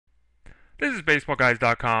This is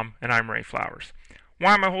BaseballGuys.com, and I'm Ray Flowers.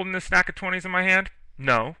 Why am I holding this stack of 20s in my hand?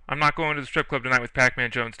 No, I'm not going to the strip club tonight with Pac-Man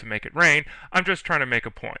Jones to make it rain. I'm just trying to make a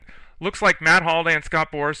point. Looks like Matt Holliday and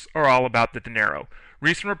Scott Boras are all about the dinero.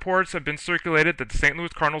 Recent reports have been circulated that the St. Louis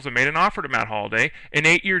Cardinals have made an offer to Matt Holliday, an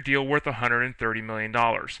 8-year deal worth $130 million.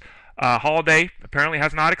 Holliday apparently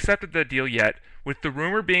has not accepted the deal yet, with the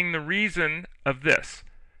rumor being the reason of this.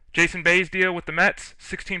 Jason Bay's deal with the Mets,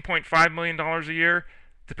 $16.5 million a year.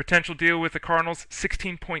 The potential deal with the Cardinals,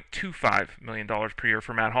 $16.25 million per year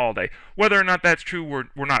for Matt Holliday. Whether or not that's true, we're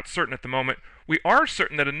not certain at the moment. We are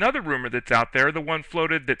certain that another rumor that's out there, the one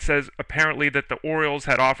floated that says apparently that the Orioles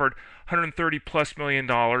had offered $130+ million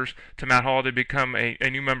to Matt Holliday to become a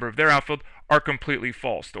new member of their outfield, are completely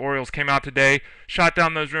false. The Orioles came out today, shot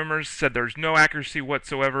down those rumors, said there's no accuracy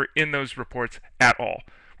whatsoever in those reports at all.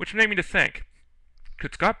 Which made me to think,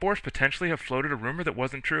 could Scott Boras potentially have floated a rumor that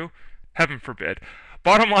wasn't true? Heaven forbid.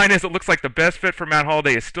 Bottom line is, it looks like the best fit for Matt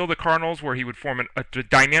Holliday is still the Cardinals, where he would form a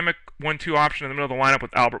dynamic 1-2 option in the middle of the lineup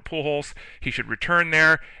with Albert Pujols. He should return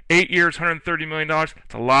there. 8 years, $130 million.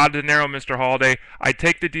 It's a lot of dinero, Mr. Holliday. I'd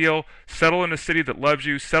take the deal, settle in a city that loves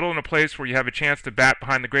you, settle in a place where you have a chance to bat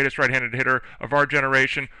behind the greatest right-handed hitter of our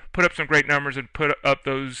generation, put up some great numbers, and put up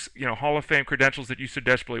those Hall of Fame credentials that you so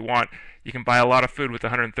desperately want. You can buy a lot of food with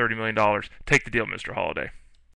 $130 million. Take the deal, Mr. Holliday.